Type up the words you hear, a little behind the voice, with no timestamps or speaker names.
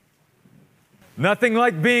Nothing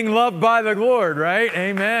like being loved by the Lord, right?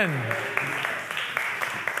 Amen.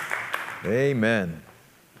 Amen.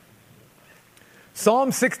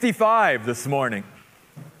 Psalm 65 this morning.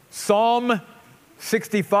 Psalm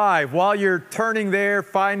 65. While you're turning there,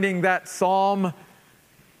 finding that psalm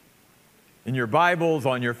in your Bibles,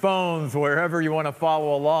 on your phones, wherever you want to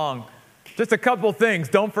follow along, just a couple things.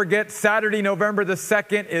 Don't forget, Saturday, November the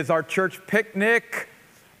 2nd is our church picnic.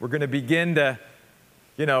 We're going to begin to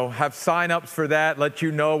have sign-ups for that, let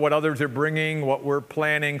you know what others are bringing, what we're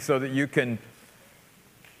planning, so that you can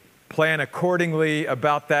plan accordingly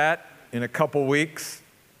about that in a couple weeks.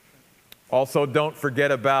 Also, don't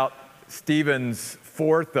forget about Stephen's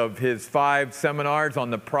fourth of his 5 seminars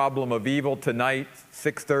on the problem of evil tonight,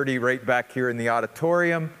 6:30, right back here in the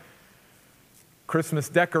auditorium. Christmas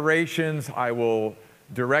decorations, I will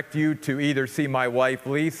direct you to either see my wife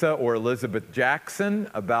Lisa or Elizabeth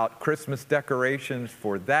Jackson about Christmas decorations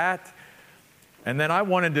for that. And then I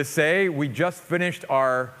wanted to say we just finished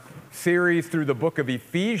our series through the book of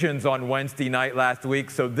Ephesians on Wednesday night last week.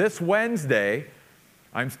 So this Wednesday,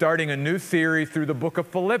 I'm starting a new series through the book of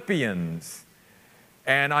Philippians.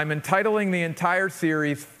 And I'm entitling the entire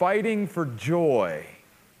series, Fighting for Joy.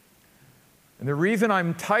 And the reason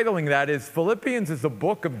I'm titling that is Philippians is a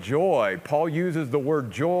book of joy. Paul uses the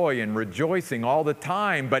word joy and rejoicing all the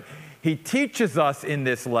time, but he teaches us in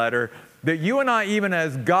this letter that you and I, even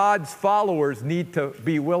as God's followers, need to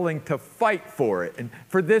be willing to fight for it. And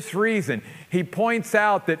for this reason, he points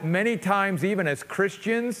out that many times, even as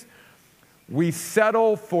Christians, we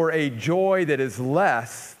settle for a joy that is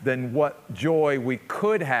less than what joy we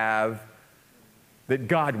could have that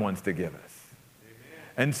God wants to give us.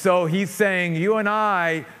 And so he's saying, you and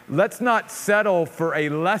I, let's not settle for a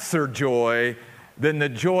lesser joy than the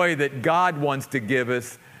joy that God wants to give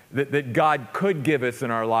us, that God could give us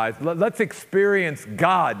in our lives. Let's experience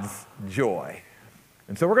God's joy.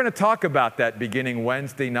 And so we're going to talk about that beginning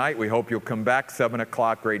Wednesday night. We hope you'll come back 7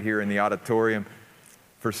 o'clock right here in the auditorium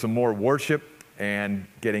for some more worship and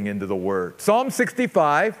getting into the Word. Psalm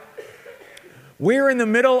 65. We're in the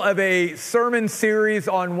middle of a sermon series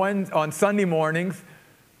on Sunday mornings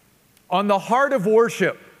on the heart of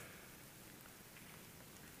worship,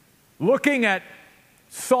 looking at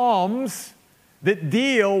psalms that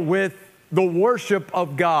deal with the worship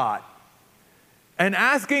of God and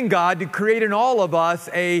asking God to create in all of us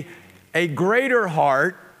a greater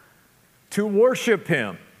heart to worship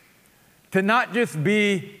Him, to not just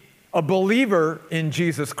be a believer in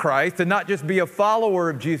Jesus Christ, to not just be a follower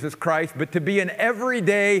of Jesus Christ, but to be an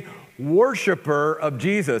everyday worshiper of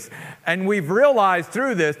Jesus. And we've realized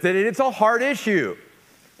through this that it's a hard issue.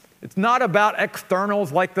 It's not about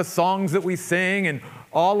externals like the songs that we sing and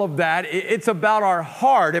all of that. It's about our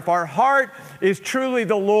heart. If our heart is truly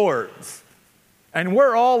the Lord's and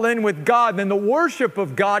we're all in with God, then the worship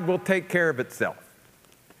of God will take care of itself.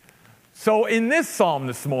 So in this psalm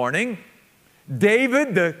this morning,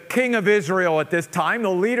 David, the king of Israel at this time, the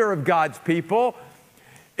leader of God's people,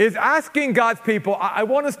 is asking God's people, I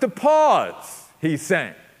want us to pause, he's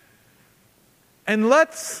saying. And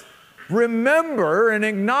let's remember and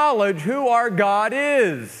acknowledge who our God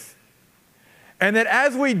is. And that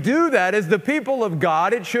as we do that, as the people of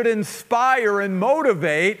God, it should inspire and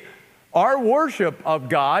motivate our worship of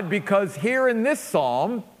God, because here in this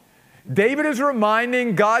psalm, David is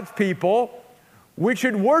reminding God's people we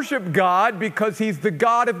should worship God because He's the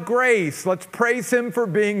God of grace. Let's praise Him for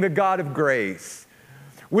being the God of grace.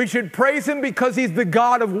 We should praise Him because He's the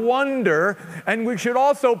God of wonder, and we should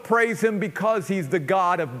also praise Him because He's the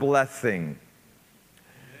God of blessing.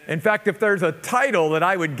 In fact, if there's a title that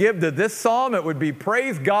I would give to this psalm, it would be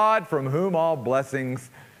Praise God from whom all blessings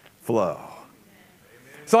flow.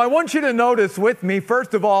 So I want you to notice with me,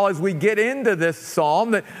 first of all, as we get into this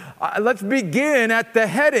psalm, that let's begin at the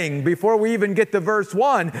heading before we even get to verse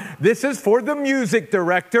 1. This is for the music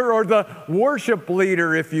director or the worship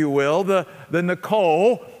leader, if you will, the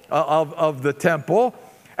Nicole of the temple.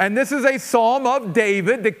 And this is a psalm of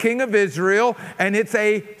David, the king of Israel, and it's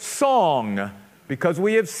a song because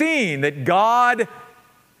we have seen that God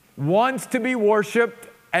wants to be worshiped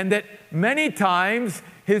and that many times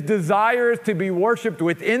His desire is to be worshiped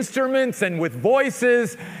with instruments and with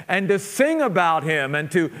voices and to sing about Him and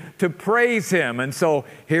to praise Him. And so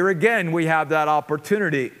here again, we have that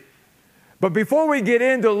opportunity. But before we get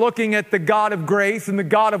into looking at the God of grace and the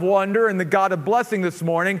God of wonder and the God of blessing this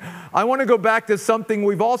morning, I want to go back to something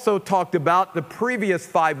we've also talked about the previous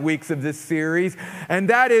 5 weeks of this series, and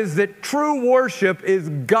that is that true worship is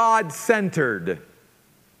God-centered.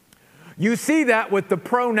 You see that with the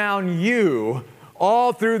pronoun you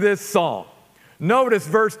all through this psalm. Notice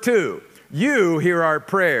verse 2. you hear our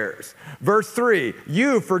prayers. Verse 3,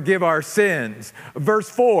 you forgive our sins. Verse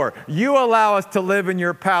 4, you allow us to live in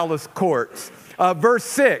your palace courts. Verse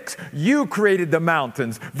 6, you created the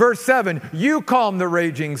mountains. Verse 7, you calm the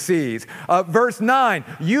raging seas. Verse 9,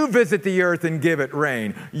 you visit the earth and give it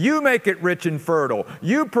rain. You make it rich and fertile.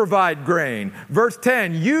 You provide grain. Verse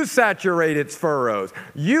 10, you saturate its furrows.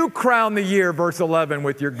 You crown the year, verse 11,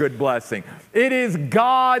 with your good blessing. It is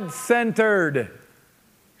God-centered.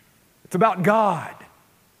 It's about God.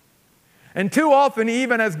 And too often,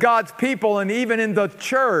 even as God's people and even in the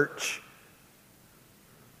church,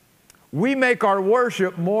 we make our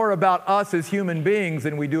worship more about us as human beings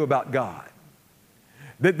than we do about God.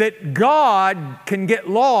 That God can get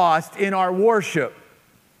lost in our worship,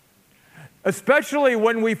 especially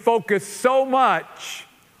when we focus so much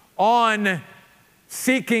on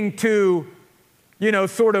seeking to,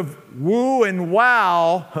 sort of woo and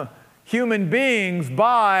wow human beings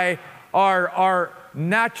by our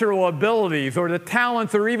natural abilities or the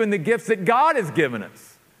talents or even the gifts that God has given us.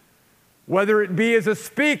 Whether it be as a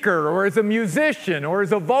speaker or as a musician or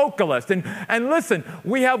as a vocalist. And listen,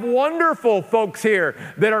 we have wonderful folks here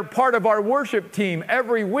that are part of our worship team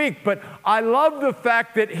every week, but I love the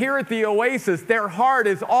fact that here at the Oasis, their heart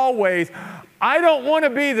is always, I don't want to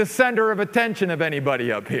be the center of attention of anybody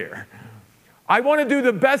up here. I want to do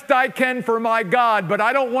the best I can for my God, but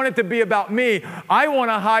I don't want it to be about me. I want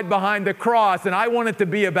to hide behind the cross, and I want it to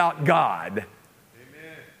be about God.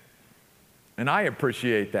 Amen. And I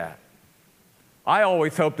appreciate that. I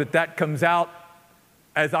always hope that comes out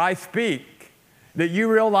as I speak, that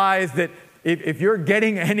you realize that if you're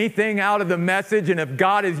getting anything out of the message and if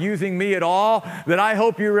God is using me at all, that I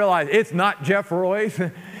hope you realize it's not Jeff Royce.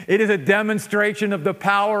 It is a demonstration of the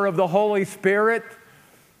power of the Holy Spirit,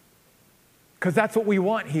 because that's what we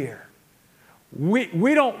want here.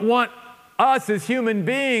 We don't want us as human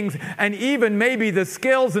beings and even maybe the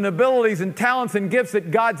skills and abilities and talents and gifts that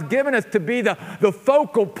God's given us to be the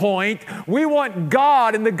focal point. We want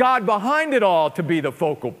God and the God behind it all to be the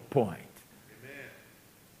focal point. Amen.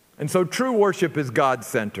 And so true worship is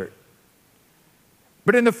God-centered.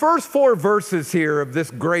 But in the first 4 verses here of this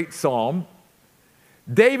great psalm,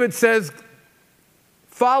 David says,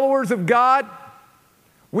 followers of God,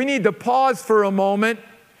 we need to pause for a moment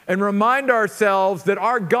and remind ourselves that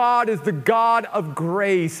our God is the God of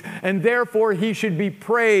grace, and therefore He should be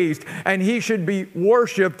praised and He should be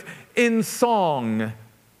worshiped in song.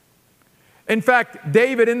 In fact,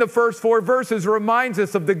 David in the first 4 verses reminds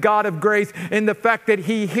us of the God of grace in the fact that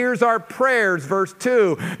He hears our prayers, verse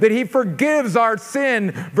 2, that He forgives our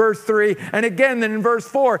sin, verse 3, and again then in verse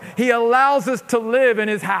 4, He allows us to live in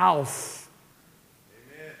His house.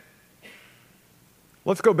 Amen.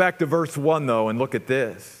 Let's go back to verse 1 though and look at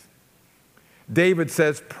this. David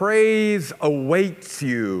says, praise awaits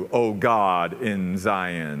you, O God, in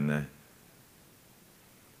Zion.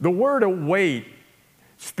 The word await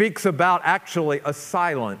speaks about actually a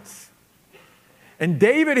silence. And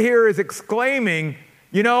David here is exclaiming,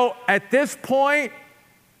 at this point,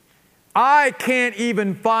 I can't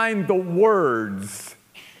even find the words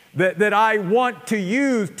that I want to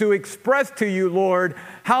use to express to you, Lord,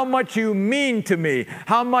 how much you mean to me,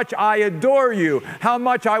 how much I adore you, how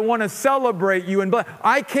much I want to celebrate you. And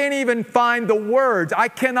I can't even find the words. I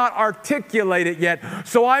cannot articulate it yet.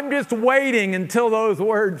 So I'm just waiting until those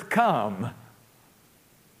words come.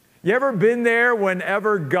 You ever been there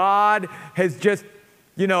whenever God has just,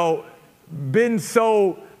 been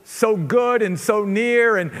so good and so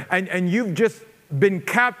near and you've just been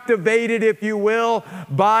captivated, if you will,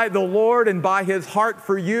 by the Lord and by His heart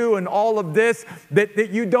for you and all of this,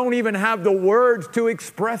 that you don't even have the words to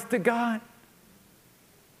express to God?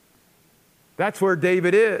 That's where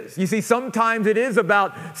David is. You see, sometimes it is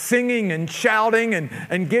about singing and shouting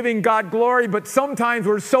and giving God glory, but sometimes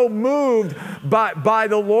we're so moved by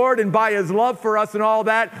the Lord and by His love for us and all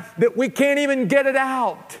that we can't even get it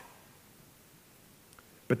out.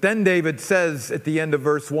 But then David says at the end of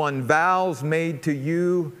verse 1, vows made to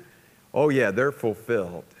you, oh yeah, they're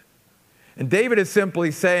fulfilled. And David is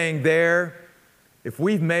simply saying there, if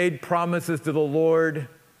we've made promises to the Lord,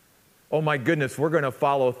 oh my goodness, we're going to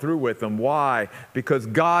follow through with them. Why? Because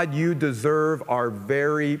God, you deserve our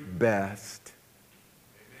very best.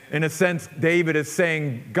 In a sense, David is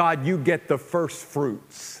saying, God, you get the first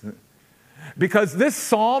fruits. Because this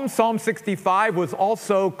psalm, Psalm 65, was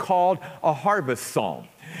also called a harvest psalm.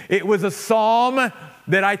 It was a psalm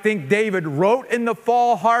that I think David wrote in the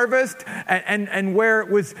fall harvest and where it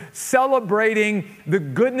was celebrating the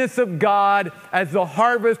goodness of God as the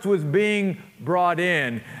harvest was being brought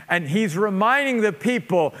in. And he's reminding the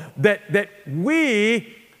people that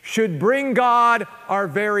we should bring God our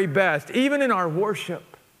very best, even in our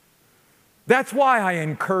worship. That's why I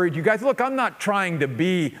encourage you guys. Look, I'm not trying to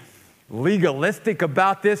be legalistic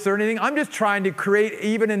about this or anything. I'm just trying to create,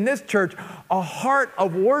 even in this church, a heart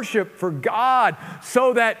of worship for God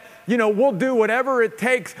so that, we'll do whatever it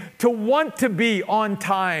takes to want to be on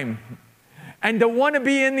time and to want to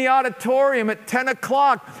be in the auditorium at 10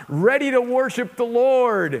 o'clock, ready to worship the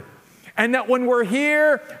Lord. And that when we're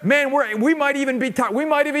here, man, we might even be tired. We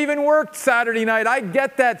might have even worked Saturday night. I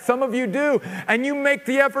get that. Some of you do. And you make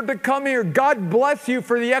the effort to come here. God bless you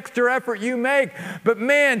for the extra effort you make. But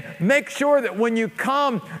man, make sure that when you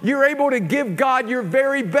come, you're able to give God your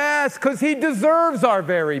very best because He deserves our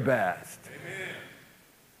very best. Amen.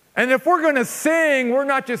 And if we're going to sing, we're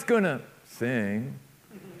not just going to sing.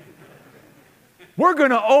 We're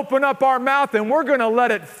going to open up our mouth and we're going to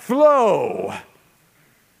let it flow.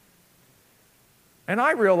 And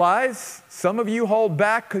I realize some of you hold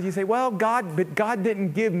back because you say, well, God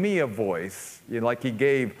didn't give me a voice, like He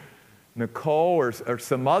gave Nicole or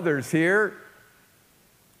some others here.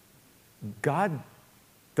 God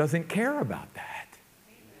doesn't care about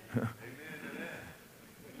that.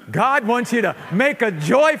 God wants you to make a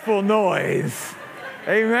joyful noise.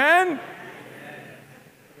 Amen?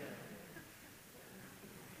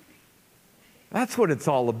 That's what it's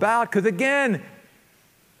all about. Because again,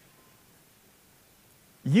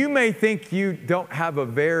 you may think you don't have a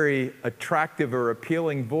very attractive or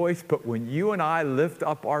appealing voice, but when you and I lift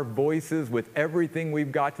up our voices with everything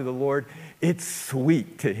we've got to the Lord, it's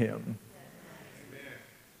sweet to Him.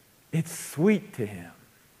 It's sweet to Him.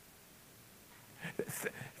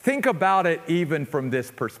 Think about it even from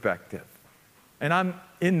this perspective. And I'm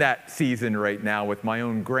in that season right now with my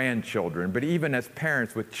own grandchildren, but even as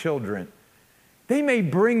parents with children, they may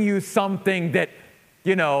bring you something that,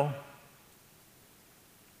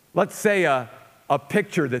 let's say a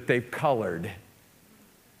picture that they've colored.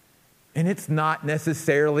 And it's not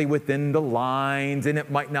necessarily within the lines, and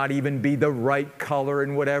it might not even be the right color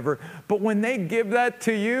and whatever. But when they give that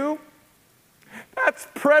to you, that's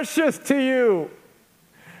precious to you.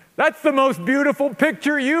 That's the most beautiful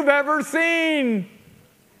picture you've ever seen.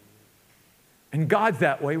 And God's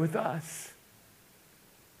that way with us.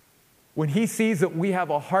 When He sees that we have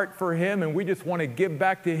a heart for Him and we just want to give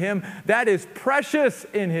back to Him, that is precious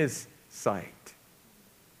in His sight.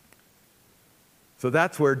 So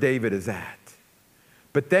that's where David is at.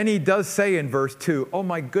 But then he does say in verse 2, oh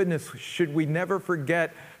my goodness, should we never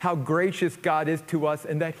forget how gracious God is to us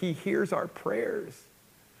and that He hears our prayers?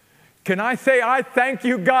 Can I say, I thank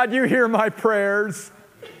you, God, you hear my prayers.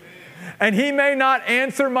 And He may not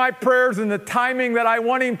answer my prayers in the timing that I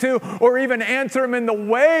want Him to, or even answer them in the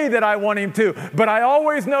way that I want Him to. But I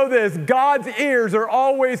always know this, God's ears are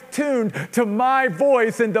always tuned to my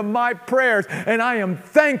voice and to my prayers. And I am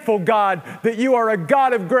thankful, God, that you are a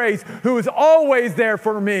God of grace who is always there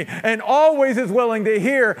for me and always is willing to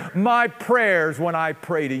hear my prayers when I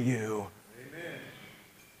pray to you. Amen.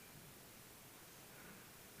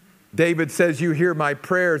 David says, you hear my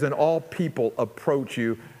prayers and all people approach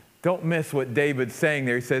you. Don't miss what David's saying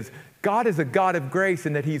there. He says, God is a God of grace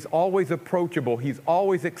in that He's always approachable. He's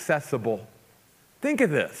always accessible. Think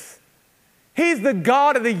of this. He's the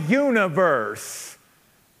God of the universe.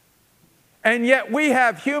 And yet we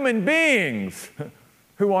have human beings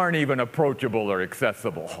who aren't even approachable or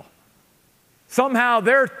accessible. Somehow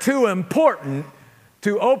they're too important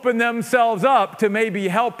to open themselves up to maybe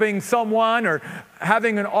helping someone or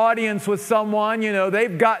having an audience with someone.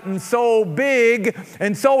 They've gotten so big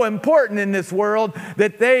and so important in this world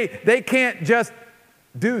that they can't just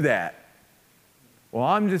do that. Well,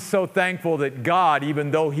 I'm just so thankful that God, even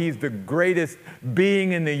though He's the greatest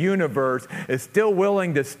being in the universe, is still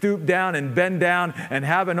willing to stoop down and bend down and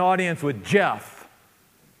have an audience with Jeff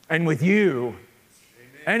and with you.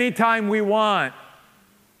 Amen. Anytime we want.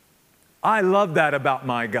 I love that about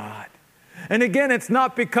my God. And again, it's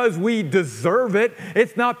not because we deserve it.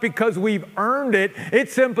 It's not because we've earned it.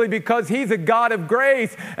 It's simply because He's a God of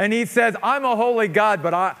grace. And He says, I'm a holy God,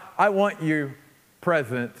 but I want your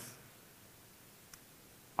presence.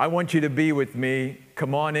 I want you to be with me.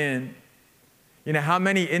 Come on in. How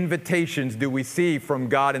many invitations do we see from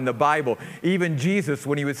God in the Bible? Even Jesus,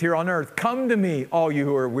 when He was here on earth, come to me, all you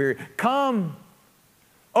who are weary. Come.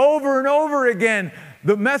 Over and over again,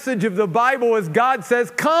 the message of the Bible is God says,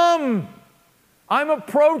 come. I'm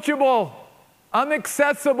approachable. I'm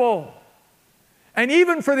accessible. And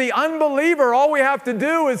even for the unbeliever, all we have to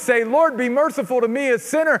do is say, Lord, be merciful to me, a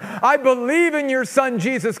sinner. I believe in your Son,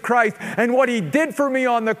 Jesus Christ, and what he did for me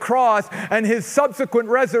on the cross and his subsequent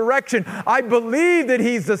resurrection. I believe that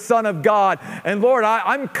he's the Son of God. And Lord,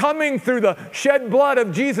 I'm coming through the shed blood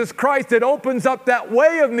of Jesus Christ that opens up that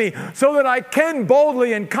way of me so that I can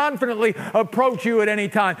boldly and confidently approach you at any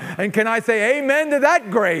time. And can I say amen to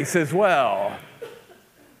that grace as well?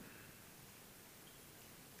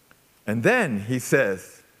 And then he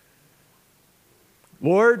says,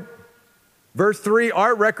 Lord, verse 3,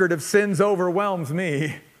 our record of sins overwhelms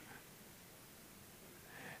me.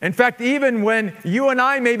 In fact, even when you and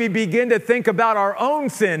I maybe begin to think about our own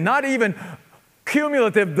sin, not even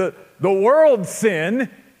cumulative, the world's sin,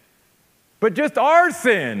 but just our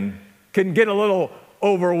sin can get a little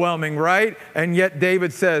overwhelming, right? And yet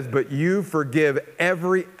David says, but you forgive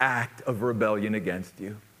every act of rebellion against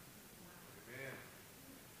you.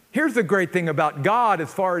 Here's the great thing about God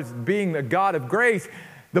as far as being the God of grace.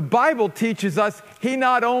 The Bible teaches us he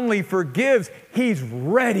not only forgives, he's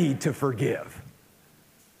ready to forgive.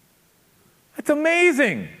 That's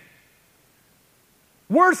amazing.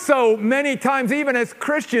 We're so many times, even as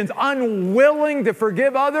Christians, unwilling to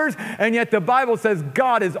forgive others, and yet the Bible says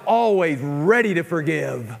God is always ready to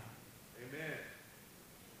forgive. Amen.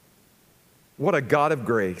 What a God of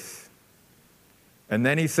grace. And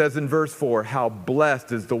then he says in verse 4, how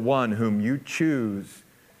blessed is the one whom you choose.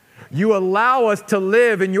 You allow us to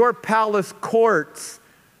live in your palace courts,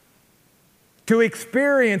 to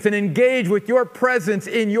experience and engage with your presence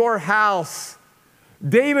in your house.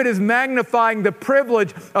 David is magnifying the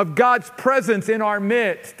privilege of God's presence in our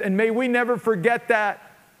midst. And may we never forget that.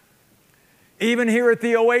 Even here at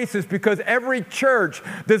the Oasis, because every church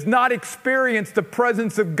does not experience the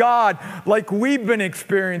presence of God like we've been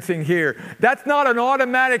experiencing here. That's not an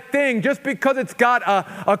automatic thing. Just because it's got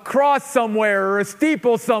a cross somewhere or a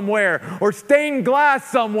steeple somewhere or stained glass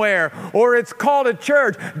somewhere or it's called a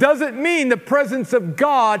church doesn't mean the presence of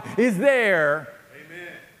God is there.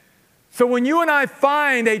 So when you and I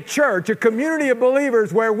find a church, a community of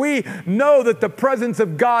believers where we know that the presence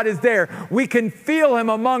of God is there, we can feel him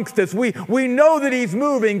amongst us. We know that he's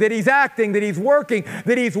moving, that he's acting, that he's working,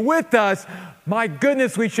 that he's with us. My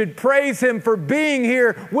goodness, we should praise him for being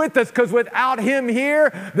here with us, because without him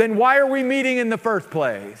here, then why are we meeting in the first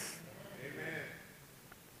place? Amen.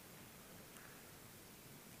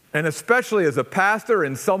 And especially as a pastor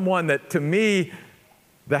and someone that, to me,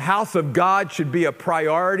 the house of God should be a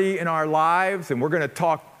priority in our lives, and we're going to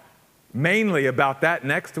talk mainly about that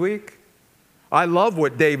next week. I love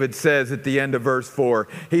what David says at the end of verse 4.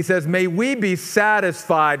 He says, may we be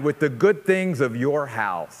satisfied with the good things of your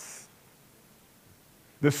house.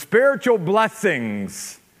 The spiritual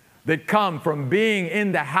blessings that come from being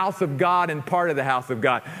in the house of God and part of the house of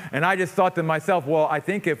God. And I just thought to myself, well, I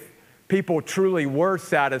think if people truly were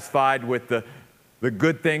satisfied with the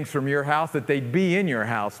good things from your house, that they'd be in your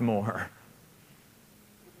house more.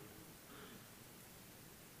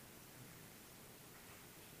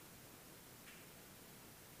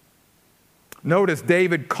 Notice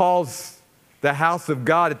David calls the house of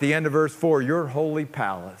God at the end of verse 4, your holy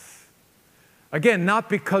palace. Again, not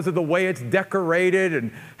because of the way it's decorated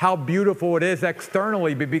and how beautiful it is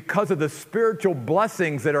externally, but because of the spiritual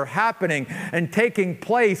blessings that are happening and taking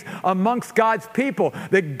place amongst God's people.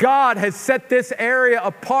 That God has set this area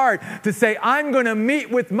apart to say, I'm going to meet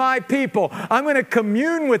with my people. I'm going to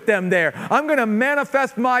commune with them there. I'm going to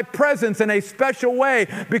manifest my presence in a special way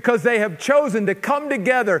because they have chosen to come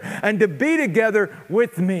together and to be together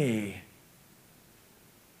with me.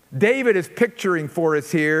 David is picturing for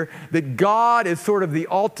us here that God is sort of the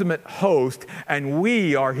ultimate host and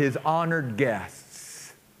we are his honored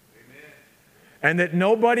guests. Amen. And that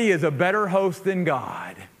nobody is a better host than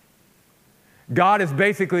God. God is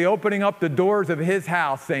basically opening up the doors of his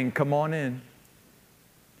house saying, come on in.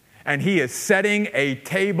 And he is setting a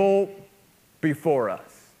table before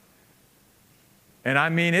us. And I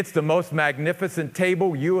mean, it's the most magnificent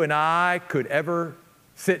table you and I could ever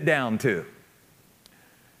sit down to.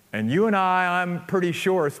 And you and I'm pretty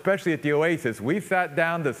sure, especially at the Oasis, we've sat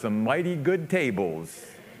down to some mighty good tables.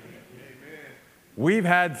 Amen. We've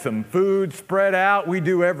had some food spread out. We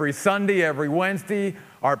do every Sunday, every Wednesday,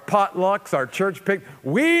 our potlucks, our church pick.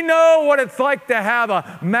 We know what it's like to have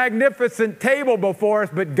a magnificent table before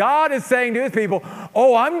us, but God is saying to his people,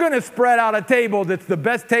 oh, I'm going to spread out a table that's the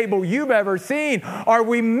best table you've ever seen. Are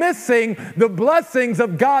we missing the blessings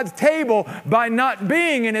of God's table by not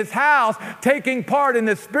being in his house, taking part in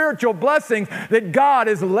the spiritual blessings that God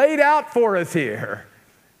has laid out for us here?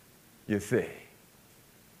 You see.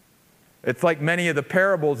 It's like many of the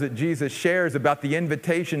parables that Jesus shares about the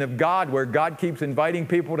invitation of God, where God keeps inviting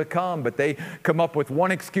people to come, but they come up with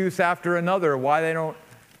one excuse after another why they don't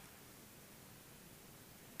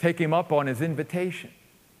take him up on his invitation.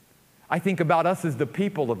 I think about us as the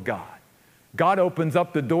people of God. God opens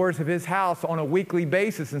up the doors of his house on a weekly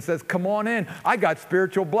basis and says, come on in. I got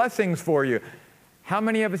spiritual blessings for you. How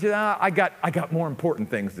many of us say, I got more important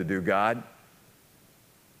things to do, God?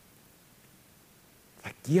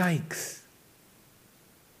 Like, yikes.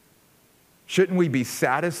 Shouldn't we be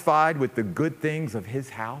satisfied with the good things of his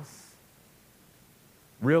house?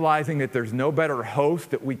 Realizing that there's no better host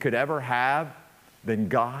that we could ever have than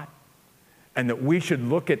God? And that we should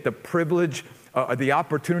look at the privilege, the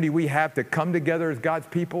opportunity we have to come together as God's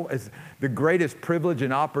people as the greatest privilege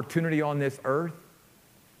and opportunity on this earth?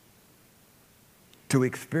 To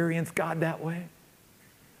experience God that way?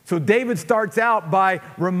 So David starts out by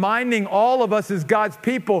reminding all of us as God's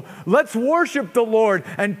people, let's worship the Lord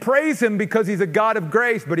and praise him because he's a God of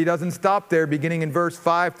grace. But he doesn't stop there. Beginning in verse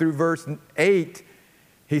 5 through verse 8,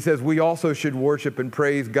 he says we also should worship and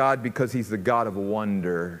praise God because he's the God of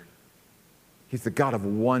wonder. He's the God of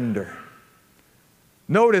wonder.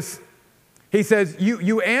 Notice, he says,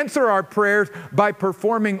 you answer our prayers by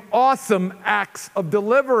performing awesome acts of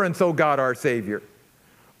deliverance, O God, our Savior.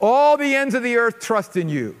 All the ends of the earth trust in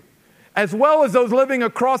you, as well as those living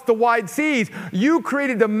across the wide seas. You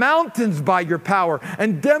created the mountains by your power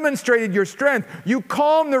and demonstrated your strength. You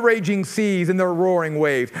calmed the raging seas and their roaring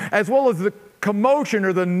waves, as well as the commotion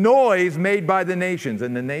or the noise made by the nations.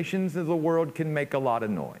 And the nations of the world can make a lot of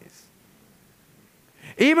noise.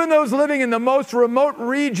 Even those living in the most remote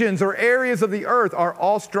regions or areas of the earth are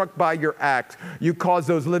all struck by your acts. You cause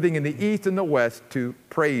those living in the east and the west to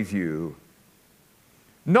praise you.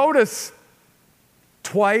 Notice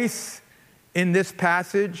twice in this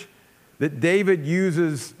passage that David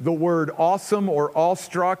uses the word awesome or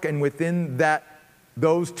awestruck, and within that,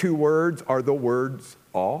 those two words are the words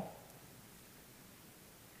awe.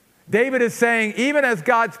 David is saying, even as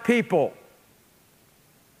God's people,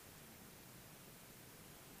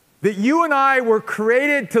 that you and I were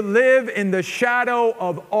created to live in the shadow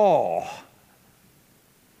of awe.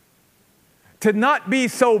 To not be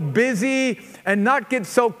so busy and not get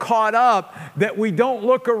so caught up that we don't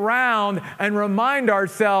look around and remind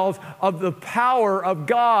ourselves of the power of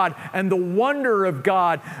God and the wonder of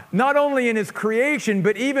God, not only in his creation,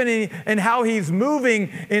 but even in how he's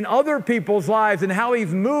moving in other people's lives and how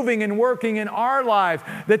he's moving and working in our lives.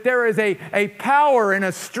 That there is a power and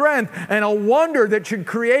a strength and a wonder that should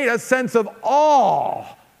create a sense of awe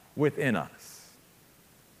within us.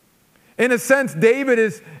 In a sense, David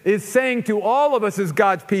is saying to all of us as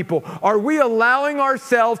God's people, are we allowing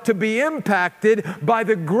ourselves to be impacted by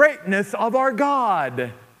the greatness of our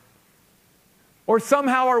God? Or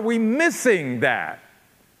somehow are we missing that?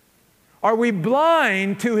 Are we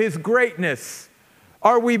blind to his greatness?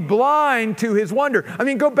 Are we blind to his wonder? I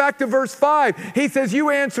mean, go back to verse 5. He says,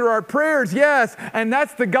 you answer our prayers, yes, and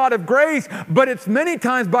that's the God of grace, but it's many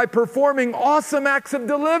times by performing awesome acts of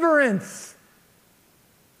deliverance.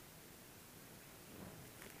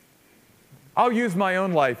 I'll use my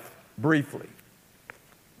own life briefly.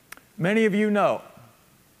 Many of you know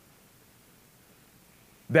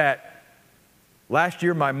that last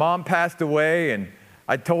year my mom passed away, and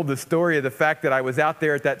I told the story of the fact that I was out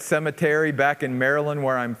there at that cemetery back in Maryland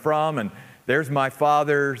where I'm from, and there's my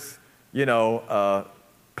father's,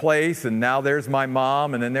 place, and now there's my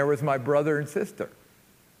mom, and then there was my brother and sister.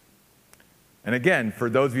 And again, for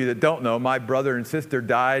those of you that don't know, my brother and sister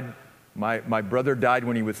died. My brother died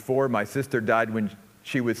when he was 4. My sister died when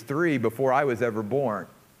she was 3, before I was ever born.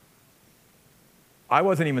 I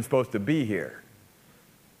wasn't even supposed to be here.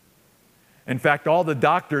 In fact, all the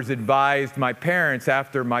doctors advised my parents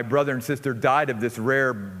after my brother and sister died of this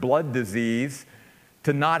rare blood disease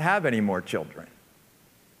to not have any more children.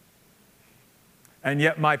 And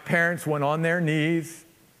yet my parents went on their knees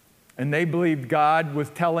and they believed God was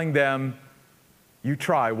telling them, you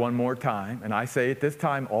try one more time. And I say it this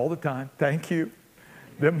time all the time, thank you,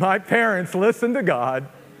 that my parents listened to God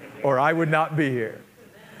or I would not be here.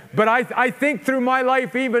 But I think through my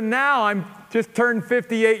life, even now, I'm just turned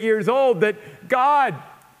 58 years old, that God,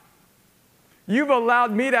 you've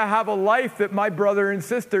allowed me to have a life that my brother and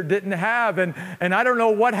sister didn't have. And I don't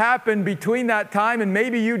know what happened between that time, and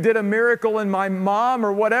maybe you did a miracle in my mom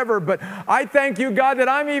or whatever, but I thank you, God, that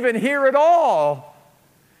I'm even here at all.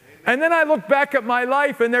 And then I look back at my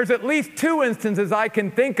life, and there's at least 2 instances I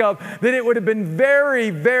can think of that it would have been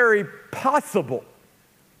very, very possible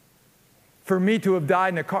for me to have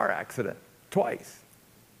died in a car accident twice.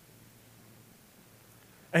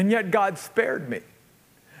 And yet God spared me.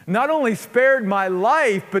 not only spared my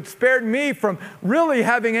life, but spared me from really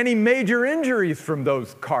having any major injuries from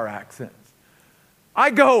those car accidents. I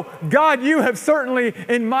go, God, you have certainly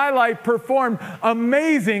in my life performed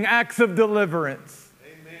amazing acts of deliverance.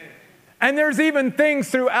 Amen. And there's even things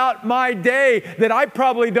throughout my day that I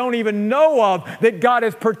probably don't even know of that God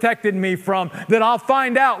has protected me from, that I'll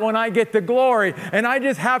find out when I get to glory. And I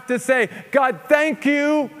just have to say, God, thank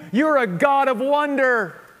you. You're a God of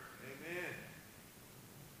wonder. Amen.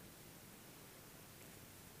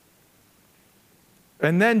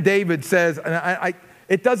 And then David says, and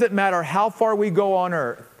it doesn't matter how far we go on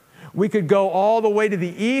earth. We could go all the way to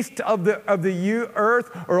the east of the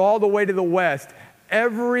earth or all the way to the west.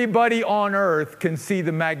 Everybody on earth can see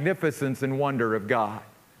the magnificence and wonder of God.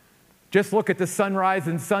 Just look at the sunrise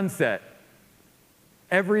and sunset.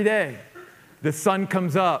 Every day, the sun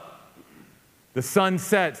comes up, the sun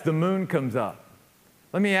sets, the moon comes up.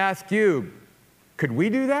 Let me ask you, could we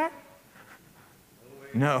do that?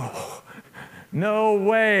 No. No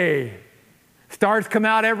way. Stars come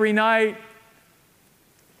out every night.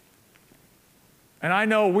 And I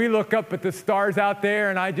know we look up at the stars out there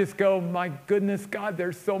and I just go, my goodness, God,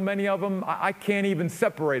 there's so many of them. I can't even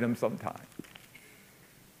separate them sometimes.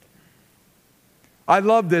 I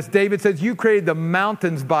love this. David says, you created the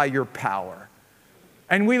mountains by your power.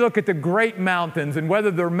 And we look at the great mountains, and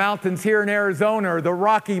whether they're mountains here in Arizona or the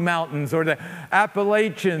Rocky Mountains or the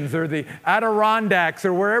Appalachians or the Adirondacks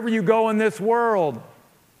or wherever you go in this world,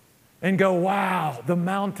 and go, wow, the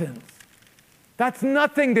mountains. That's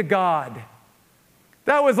nothing to God.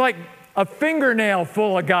 That was like a fingernail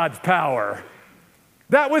full of God's power.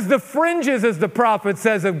 That was the fringes, as the prophet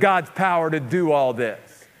says, of God's power to do all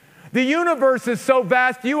this. The universe is so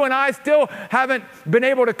vast, you and I still haven't been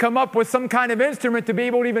able to come up with some kind of instrument to be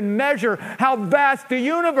able to even measure how vast the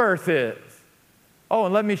universe is. Oh,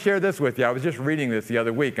 and let me share this with you. I was just reading this the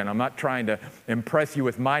other week, and I'm not trying to impress you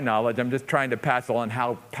with my knowledge. I'm just trying to pass on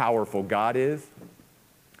how powerful God is.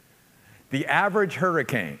 The average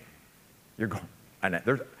hurricane, you're going,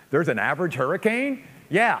 there's an average hurricane?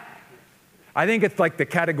 Yeah. I think it's like the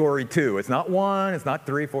category 2. It's not 1, it's not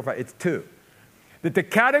 3, 4, 5, it's 2. That the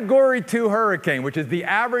category 2 hurricane, which is the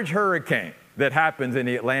average hurricane that happens in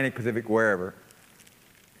the Atlantic, Pacific, wherever,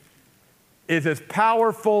 is as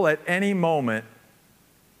powerful at any moment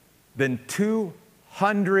than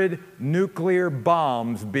 200 nuclear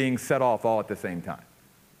bombs being set off all at the same time.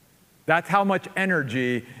 That's how much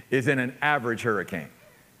energy is in an average hurricane.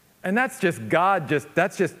 And that's just God,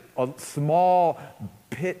 that's just a small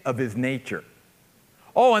bit of his nature.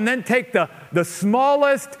 Oh, and then take the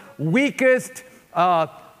smallest, weakest,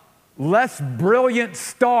 less brilliant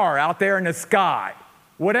star out there in the sky,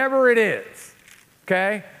 whatever it is,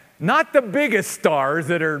 okay? Not the biggest stars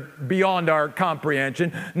that are beyond our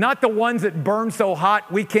comprehension, not the ones that burn so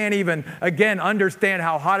hot we can't even, again, understand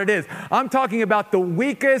how hot it is. I'm talking about the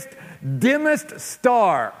weakest, dimmest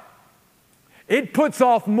star. It puts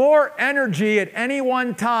off more energy at any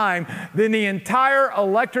one time than the entire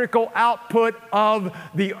electrical output of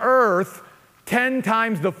the earth 10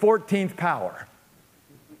 times the 14th power.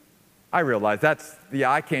 I realize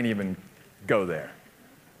I can't even go there.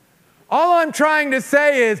 All I'm trying to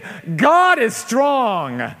say is God is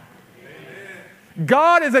strong. Amen.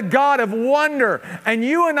 God is a God of wonder. And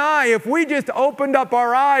you and I, if we just opened up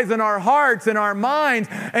our eyes and our hearts and our minds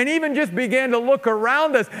and even just began to look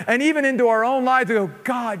around us and even into our own lives and go,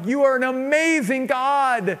 God, you are an amazing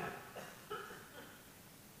God.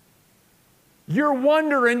 Your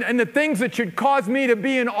wonder and the things that should cause me to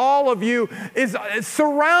be in awe of you it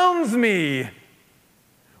surrounds me.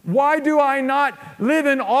 Why do I not live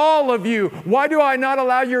in awe of you? Why do I not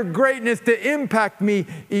allow your greatness to impact me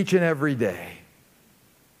each and every day?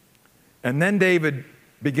 And then David,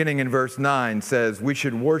 beginning in verse 9, says, we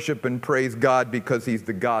should worship and praise God because he's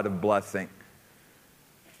the God of blessing.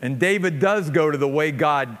 And David does go to the way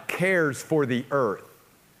God cares for the earth.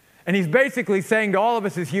 And he's basically saying to all of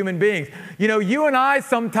us as human beings, you and I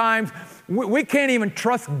sometimes, we can't even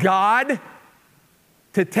trust God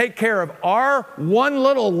to take care of our one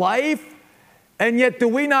little life, and yet do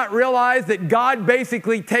we not realize that God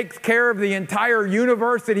basically takes care of the entire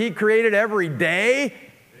universe that he created every day?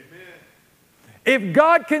 Amen. If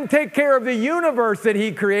God can take care of the universe that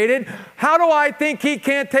he created, how do I think he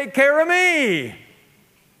can't take care of me?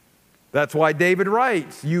 That's why David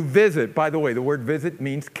writes, you visit. By the way, the word visit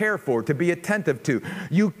means care for, to be attentive to.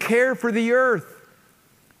 You care for the earth.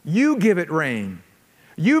 You give it rain.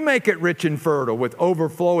 You make it rich and fertile with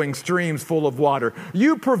overflowing streams full of water.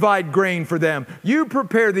 You provide grain for them. You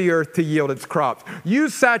prepare the earth to yield its crops. You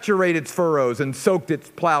saturate its furrows and soaked its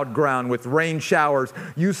plowed ground with rain showers.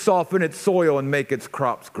 You soften its soil and make its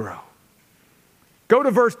crops grow. Go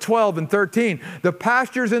to verse 12 and 13. The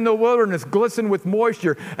pastures in the wilderness glisten with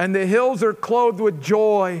moisture, and the hills are clothed with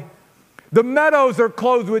joy. The meadows are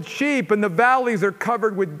clothed with sheep, and the valleys are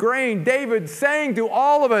covered with grain. David saying to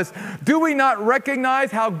all of us, do we not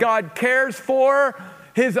recognize how God cares for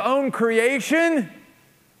his own creation?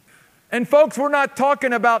 And folks, we're not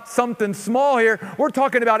talking about something small here. We're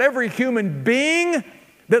talking about every human being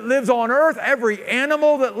that lives on earth, every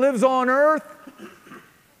animal that lives on earth.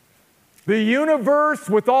 The universe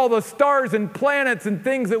with all the stars and planets and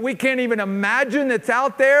things that we can't even imagine that's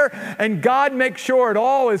out there, and God makes sure it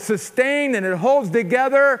all is sustained and it holds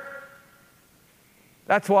together.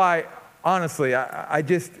 That's why, honestly,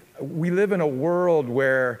 we live in a world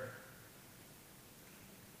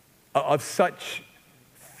of such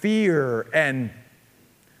fear, and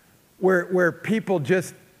where people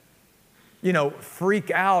just freak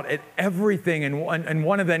out at everything and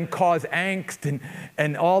want to then cause angst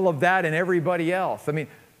and all of that and everybody else. I mean,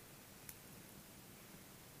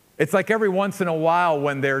 it's like every once in a while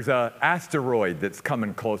when there's an asteroid that's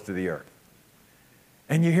coming close to the earth.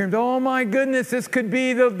 And you hear, oh my goodness, this could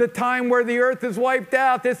be the time where the earth is wiped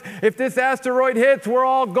out. If this asteroid hits, we're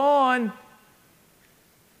all gone.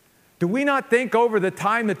 Do we not think over the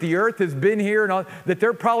time that the earth has been here that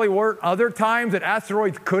there probably were other times that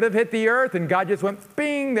asteroids could have hit the earth and God just went,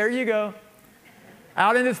 bing, there you go.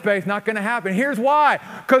 Out into space, not going to happen. Here's why.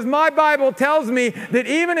 Because my Bible tells me that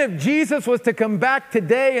even if Jesus was to come back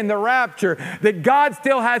today in the rapture, that God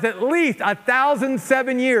still has at least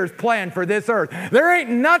 1,007 years planned for this earth. There ain't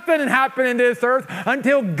nothing happening to this earth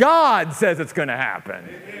until God says it's going to happen.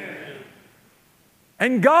 Amen.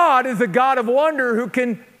 And God is a God of wonder who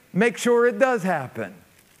can make sure it does happen,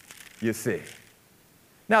 you see.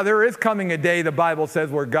 Now, there is coming a day, the Bible says,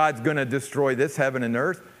 where God's going to destroy this heaven and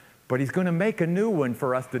earth, but he's going to make a new one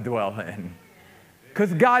for us to dwell in.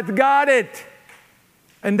 Because God's got it.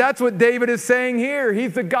 And that's what David is saying here.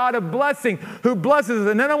 He's the God of blessing who blesses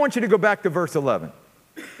us. And then I want you to go back to verse 11.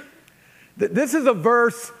 This is a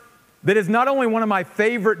verse that is not only one of my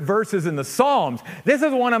favorite verses in the Psalms, this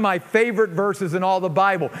is one of my favorite verses in all the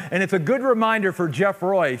Bible. And it's a good reminder for Jeff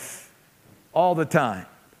Royce all the time.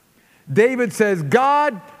 David says,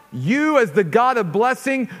 God, you as the God of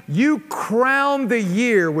blessing, you crown the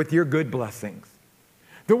year with your good blessings.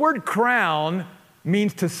 The word crown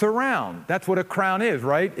means to surround. That's what a crown is,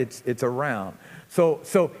 right? It's around.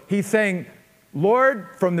 So he's saying, Lord,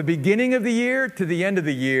 from the beginning of the year to the end of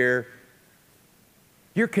the year,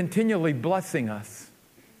 you're continually blessing us.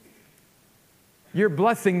 Your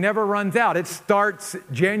blessing never runs out. It starts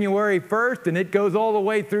January 1st and it goes all the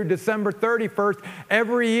way through December 31st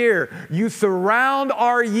every year. You surround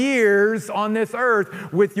our years on this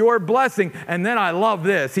earth with your blessing. And then I love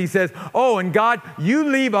this. He says, oh, and God, you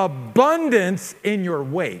leave abundance in your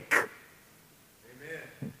wake.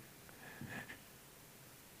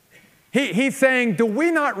 He's saying, do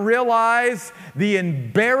we not realize the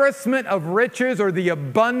embarrassment of riches or the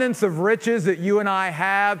abundance of riches that you and I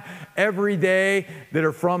have every day that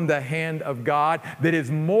are from the hand of God, that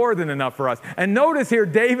is more than enough for us? And notice here,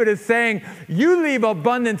 David is saying, you leave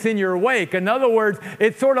abundance in your wake. In other words,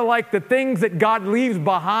 it's sort of like the things that God leaves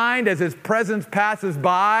behind as his presence passes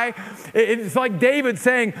by. It's like David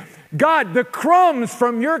saying, God, the crumbs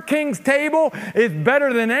from your king's table is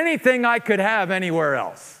better than anything I could have anywhere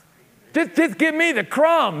else. Just give me the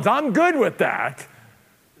crumbs. I'm good with that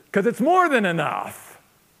because it's more than enough.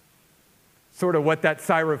 Sort of what that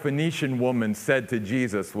Syrophoenician woman said to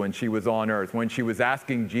Jesus when she was on earth, when she was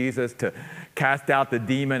asking Jesus to cast out the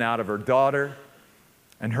demon out of her daughter.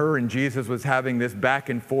 And her and Jesus was having this back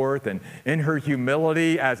and forth. And in her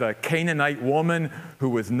humility as a Canaanite woman who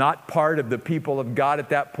was not part of the people of God at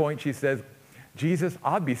that point, she says, Jesus,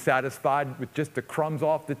 I'll be satisfied with just the crumbs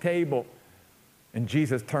off the table. And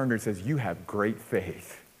Jesus turned to her and says, you have great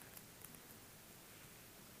faith.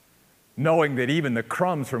 Knowing that even the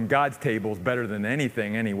crumbs from God's table is better than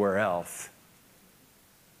anything anywhere else.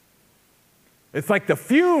 It's like the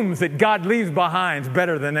fumes that God leaves behind is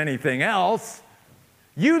better than anything else.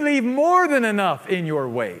 You leave more than enough in your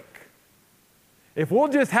wake. If we'll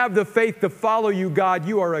just have the faith to follow you, God,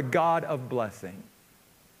 you are a God of blessing.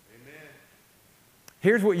 Amen.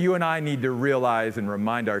 Here's what you and I need to realize and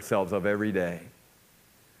remind ourselves of every day.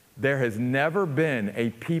 There has never been a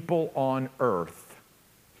people on earth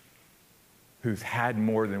who's had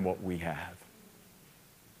more than what we have.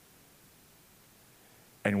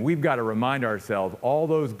 And we've got to remind ourselves all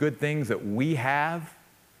those good things that we have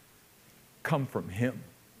come from Him.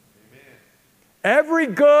 Amen. Every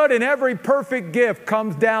good and every perfect gift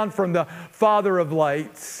comes down from the Father of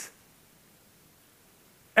lights.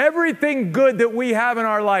 Everything good that we have in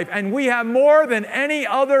our life, and we have more than any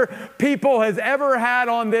other people has ever had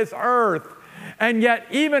on this earth. And yet,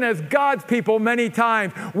 even as God's people, many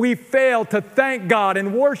times we fail to thank God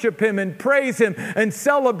and worship Him and praise Him and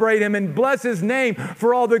celebrate Him and bless His name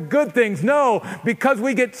for all the good things. No, because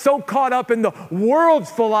we get so caught up in the world's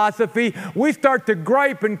philosophy, we start to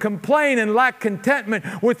gripe and complain and lack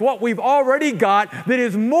contentment with what we've already got that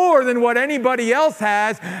is more than what anybody else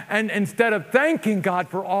has, and instead of thanking God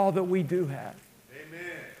for all that we do have.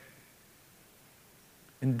 Amen.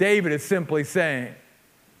 And David is simply saying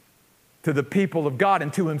to the people of God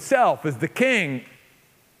and to himself as the king,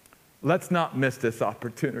 let's not miss this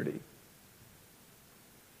opportunity.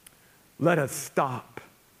 Let us stop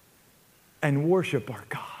and worship our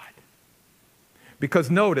God.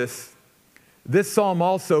 Because notice, this psalm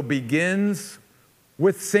also begins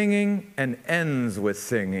with singing and ends with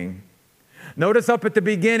singing. Notice up at the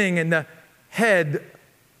beginning in the head,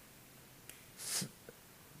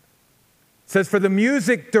 says, for the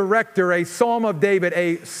music director, a psalm of David,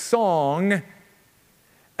 a song.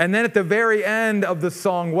 And then at the very end of the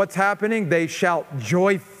song, what's happening? They shout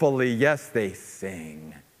joyfully. Yes, they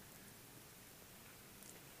sing.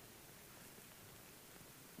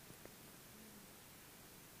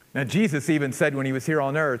 Now, Jesus even said when He was here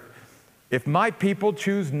on earth, if my people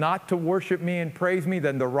choose not to worship me and praise me,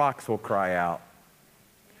 then the rocks will cry out.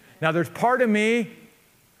 Now, there's part of me,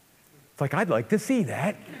 it's like, I'd like to see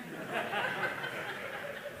that.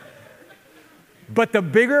 But the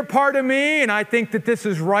bigger part of me, and I think that this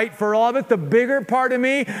is right for all of us, the bigger part of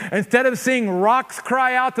me, instead of seeing rocks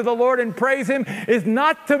cry out to the Lord and praise Him, is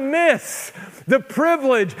not to miss the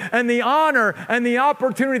privilege and the honor and the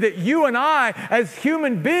opportunity that you and I as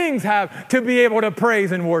human beings have to be able to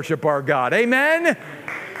praise and worship our God. Amen? Amen.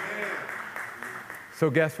 So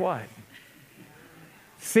guess what?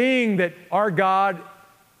 Seeing that our God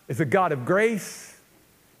is a God of grace,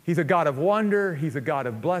 He's a God of wonder, He's a God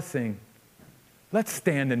of blessing, let's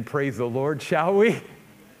stand and praise the Lord, shall we?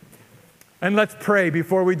 And let's pray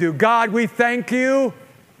before we do. God, we thank You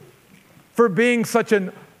for being such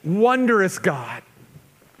a wondrous God,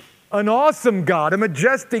 an awesome God, a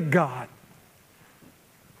majestic God.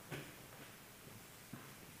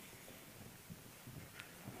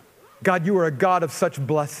 God, You are a God of such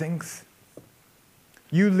blessings.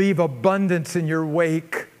 You leave abundance in Your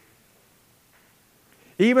wake.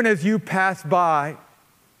 Even as You pass by,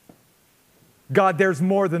 God, there's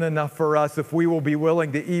more than enough for us if we will be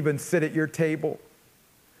willing to even sit at Your table.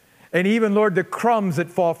 And even, Lord, the crumbs that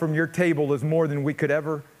fall from Your table is more than we could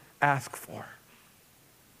ever ask for.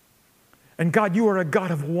 And God, You are a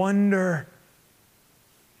God of wonder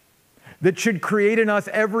that should create in us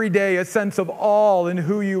every day a sense of awe in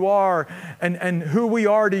who You are and who we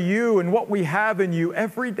are to You and what we have in You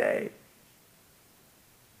every day.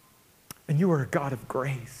 And You are a God of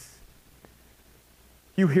grace.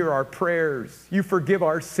 You hear our prayers. You forgive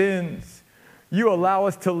our sins. You allow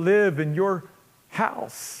us to live in Your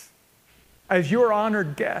house as Your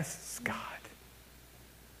honored guests, God.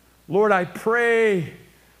 Lord, I pray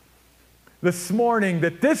this morning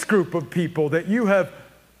that this group of people that You have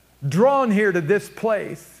drawn here to this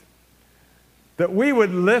place, that we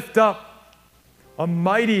would lift up a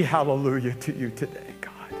mighty hallelujah to You today,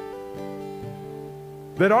 God.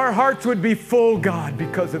 That our hearts would be full, God,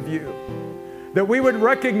 because of You. That we would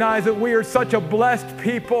recognize that we are such a blessed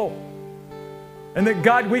people. And that,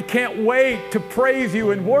 God, we can't wait to praise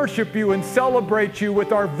You and worship You and celebrate You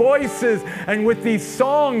with our voices and with these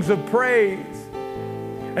songs of praise.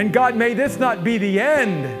 And God, may this not be the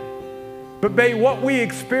end, but may what we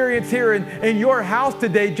experience here in Your house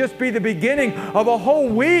today just be the beginning of a whole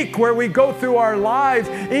week where we go through our lives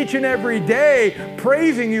each and every day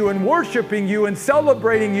praising You and worshiping You and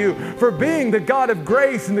celebrating You for being the God of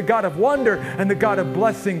grace and the God of wonder and the God of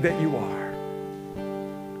blessing that You are.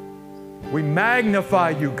 We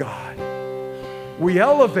magnify You, God. We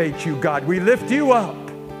elevate You, God. We lift You up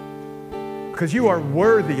because You are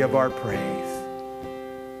worthy of our praise.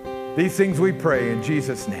 These things we pray in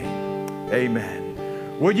Jesus' name. Amen.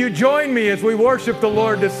 Would you join me as we worship the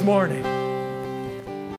Lord this morning?